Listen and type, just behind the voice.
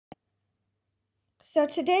So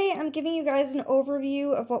today I'm giving you guys an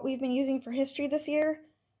overview of what we've been using for history this year.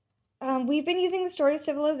 We've been using the story of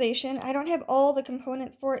civilization. I don't have all the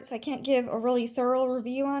components for it, so I can't give a really thorough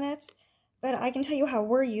review on it, but I can tell you how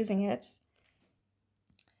we're using it.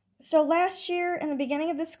 So last year, in the beginning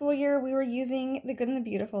of the school year, we were using The Good and the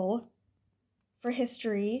Beautiful for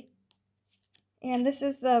history. And this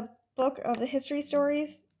is the book of the history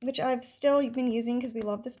stories, which I've still been using because we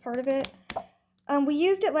love this part of it. We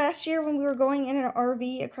used it last year when we were going in an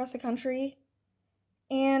RV across the country.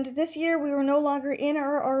 And this year we were no longer in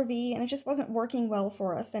our RV and it just wasn't working well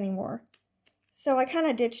for us anymore. So I kind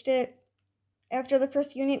of ditched it after the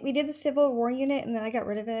first unit. We did the Civil War unit and then I got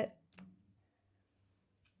rid of it.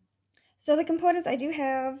 So the components I do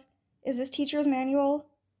have is this teacher's manual.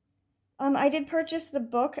 I did purchase the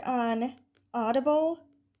book on Audible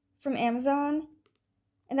from Amazon,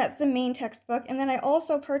 and that's the main textbook. And then I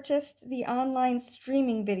also purchased the online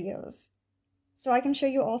streaming videos, so I can show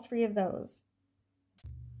you all three of those.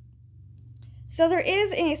 So there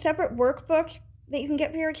is a separate workbook that you can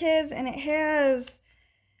get for your kids, and it has,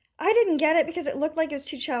 I didn't get it because it looked like it was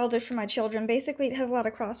too childish for my children. Basically, it has a lot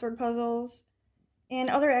of crossword puzzles and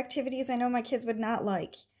other activities I know my kids would not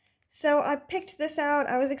like. So I picked this out.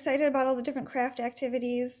 I was excited about all the different craft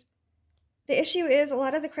activities. The issue is a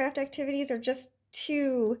lot of the craft activities are just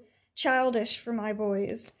too childish for my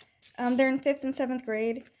boys. They're in 5th and 7th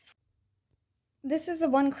grade. This is the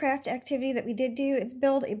one craft activity that we did do. It's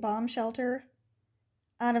build a bomb shelter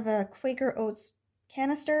out of a Quaker Oats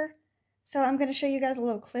canister. So I'm going to show you guys a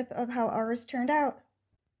little clip of how ours turned out.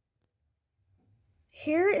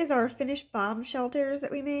 Here is our finished bomb shelters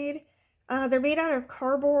that we made. They're made out of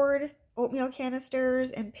cardboard, oatmeal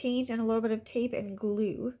canisters, and paint, and a little bit of tape and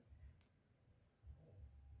glue.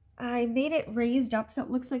 I made it raised up so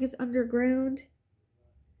it looks like it's underground.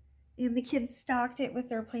 And the kids stocked it with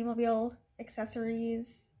their Playmobil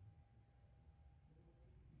accessories.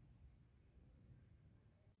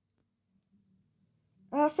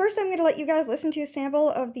 First I'm going to let you guys listen to a sample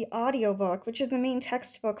of the audiobook, which is the main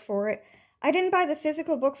textbook for it. I didn't buy the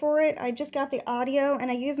physical book for it, I just got the audio, and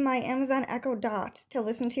I used my Amazon Echo Dot to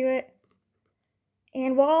listen to it.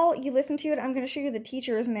 And while you listen to it, I'm going to show you the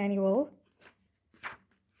teacher's manual.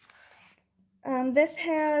 This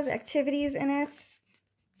has activities in it,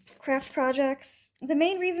 craft projects. The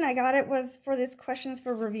main reason I got it was for this questions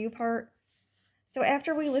for review part. So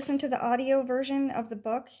after we listen to the audio version of the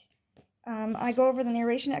book, I go over the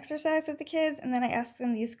narration exercise with the kids, and then I ask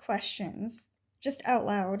them these questions, just out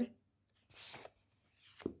loud.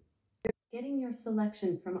 Getting your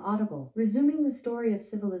selection from Audible. Resuming the Story of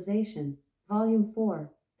Civilization, Volume 4,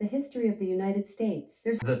 The History of the United States.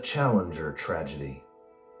 The Challenger Tragedy.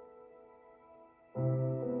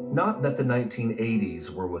 Not that the 1980s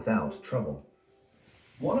were without trouble.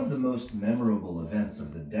 One of the most memorable events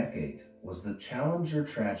of the decade was the Challenger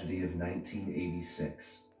tragedy of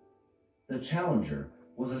 1986. The Challenger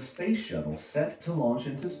was a space shuttle set to launch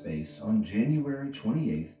into space on January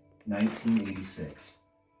 28, 1986.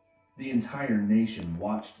 The entire nation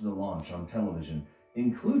watched the launch on television,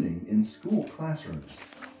 including in school classrooms.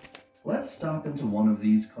 Let's stop into one of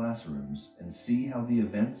these classrooms and see how the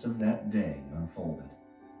events of that day unfolded.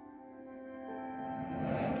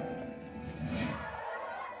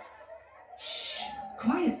 Shh!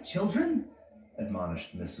 Quiet, children!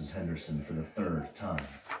 Admonished Mrs. Henderson for the 3rd time.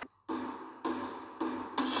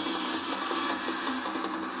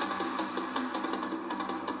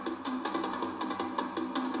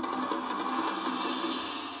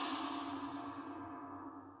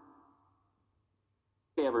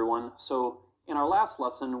 Hey everyone, so in our last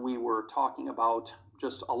lesson we were talking about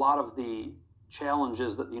just a lot of the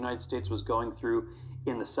challenges that the United States was going through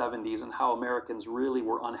in the 70s and how Americans really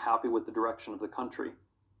were unhappy with the direction of the country.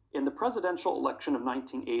 In the presidential election of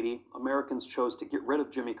 1980, Americans chose to get rid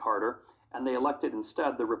of Jimmy Carter and they elected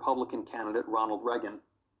instead the Republican candidate Ronald Reagan.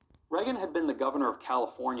 Reagan had been the governor of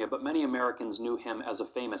California, but many Americans knew him as a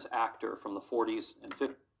famous actor from the 40s and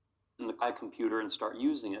 50s. The computer and start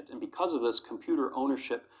using it, and because of this, computer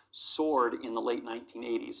ownership soared in the late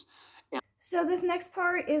 1980s. So this next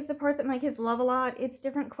part is the part that my kids love a lot. It's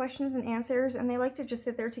different questions and answers, and they like to just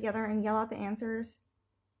sit there together and yell out the answers.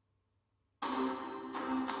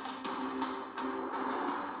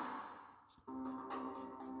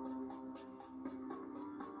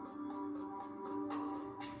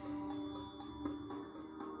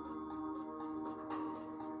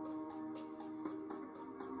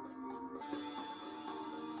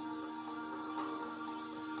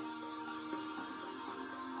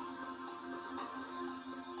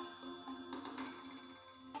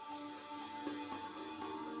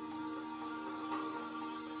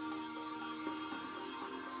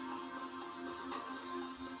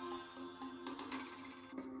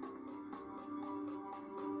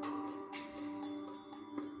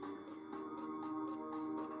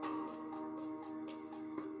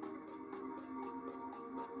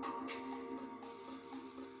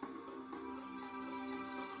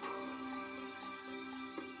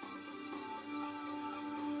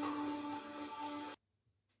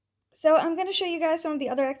 I'm going to show you guys some of the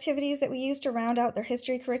other activities that we use to round out their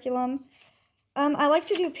history curriculum. I like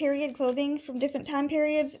to do period clothing from different time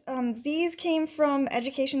periods. These came from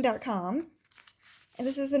education.com, and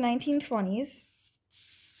this is the 1920s.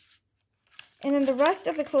 And then the rest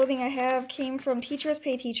of the clothing I have came from Teachers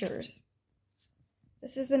Pay Teachers.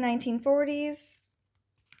 This is the 1940s,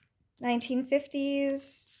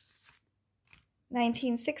 1950s,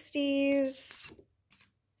 1960s,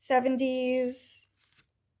 70s,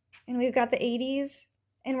 and we've got the 80s,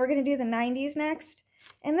 and we're going to do the 90s next.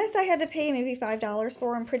 And this I had to pay maybe $5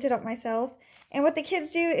 for and print it up myself. And what the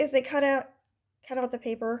kids do is they cut out the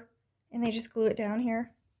paper and they just glue it down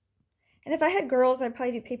here. And if I had girls, I'd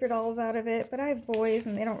probably do paper dolls out of it, but I have boys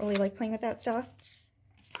and they don't really like playing with that stuff.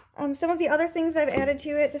 Some of the other things I've added to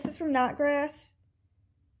it, this is from Notgrass.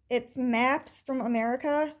 It's maps from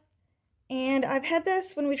America. And I've had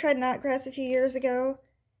this when we tried Notgrass a few years ago,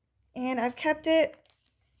 and I've kept it,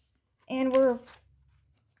 and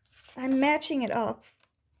I'm matching it up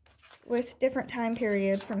with different time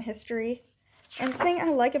periods from history. And the thing I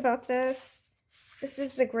like about this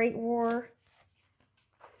is the Great War.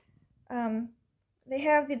 They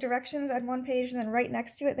have the directions on one page, and then right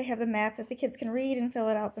next to it they have the map that the kids can read and fill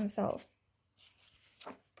it out themselves.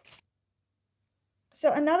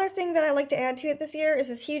 So another thing that I like to add to it this year is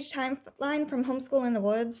this huge timeline from Homeschool in the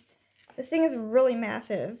Woods. This thing is really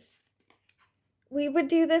massive. We would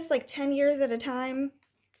do this like 10 years at a time.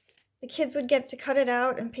 The kids would get to cut it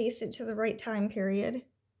out and paste it to the right time period.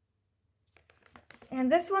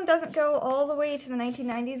 And this one doesn't go all the way to the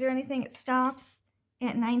 1990s or anything. It stops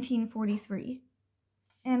at 1943.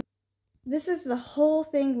 And this is the whole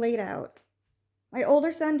thing laid out. My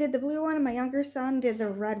older son did the blue one and my younger son did the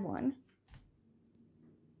red one.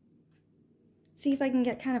 See if I can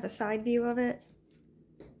get kind of a side view of it.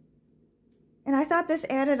 And I thought this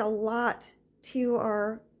added a lot to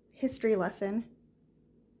our history lesson.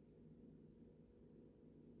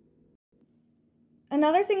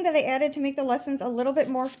 Another thing that I added to make the lessons a little bit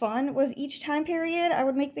more fun was each time period I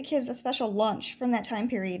would make the kids a special lunch from that time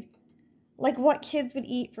period. Like what kids would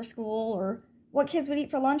eat for school or what kids would eat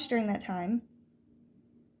for lunch during that time.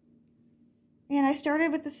 And I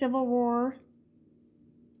started with the Civil War.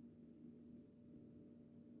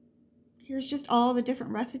 Here's just all the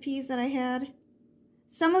different recipes that I had.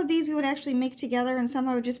 Some of these we would actually make together and some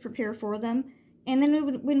I would just prepare for them. And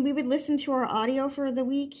then when we would listen to our audio for the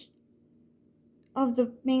week of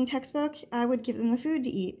the main textbook, I would give them the food to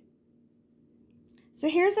eat. So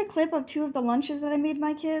here's a clip of 2 of the lunches that I made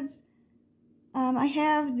my kids. I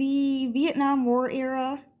have the Vietnam War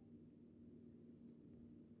era.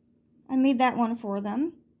 I made that one for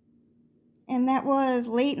them. And that was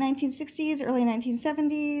late 1960s, early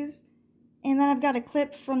 1970s. And then I've got a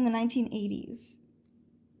clip from the 1980s.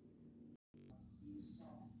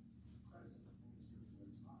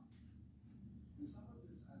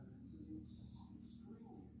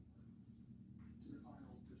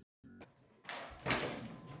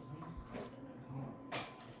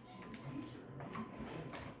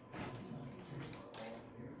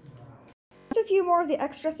 A few more of the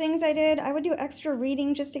extra things I did. I would do extra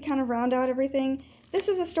reading just to kind of round out everything. This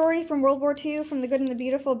is a story from World War II from the Good and the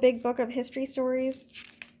Beautiful Big Book of History Stories.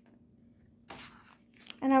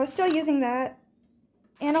 And I was still using that.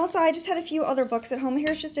 And also I just had a few other books at home.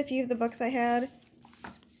 Here's just a few of the books I had.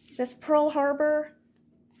 This Pearl Harbor.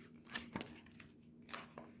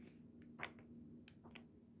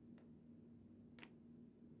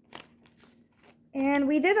 And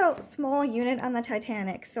we did a small unit on the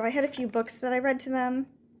Titanic, so I had a few books that I read to them.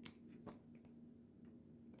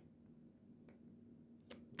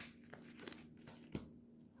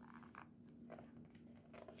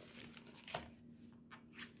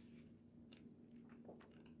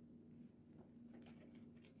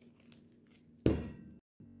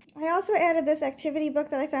 I also added this activity book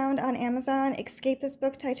that I found on Amazon, Escape This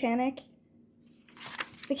Book, Titanic.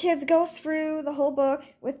 The kids go through the whole book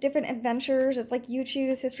with different adventures. It's like you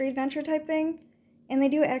choose history adventure type thing. And they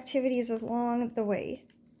do activities along the way.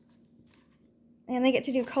 And they get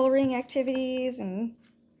to do coloring activities and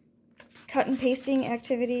cut and pasting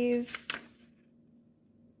activities.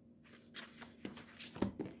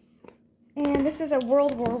 And this is a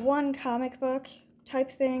World War I comic book type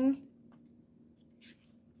thing.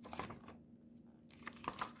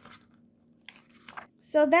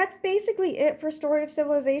 So that's basically it for Story of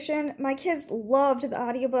Civilization. My kids loved the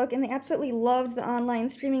audiobook and they absolutely loved the online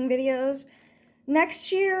streaming videos.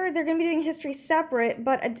 Next year, they're going to be doing history separate,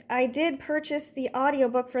 but I did purchase the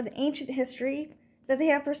audiobook for the ancient history that they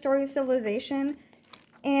have for Story of Civilization.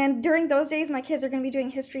 And during those days, my kids are going to be doing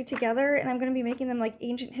history together, and I'm going to be making them like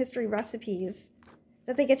ancient history recipes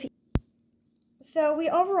that they get to eat. So we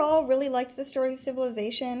overall really liked the story of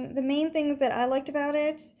civilization. The main things that I liked about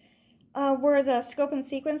it were the scope and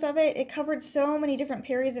sequence of it. It covered so many different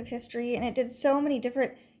periods of history, and it did so many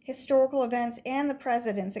different historical events and the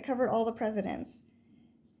presidents. It covered all the presidents.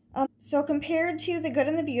 So compared to The Good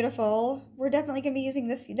and the Beautiful, we're definitely going to be using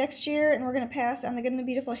this next year, and we're going to pass on The Good and the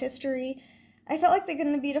Beautiful history. I felt like The Good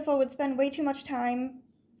and the Beautiful would spend way too much time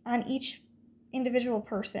on each individual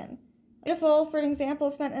person. Beautiful, for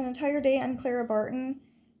example, spent an entire day on Clara Barton,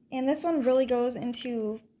 and this one really goes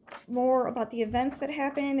into more about the events that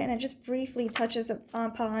happened, and it just briefly touches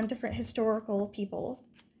upon different historical people.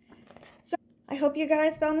 So I hope you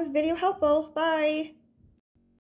guys found this video helpful. Bye!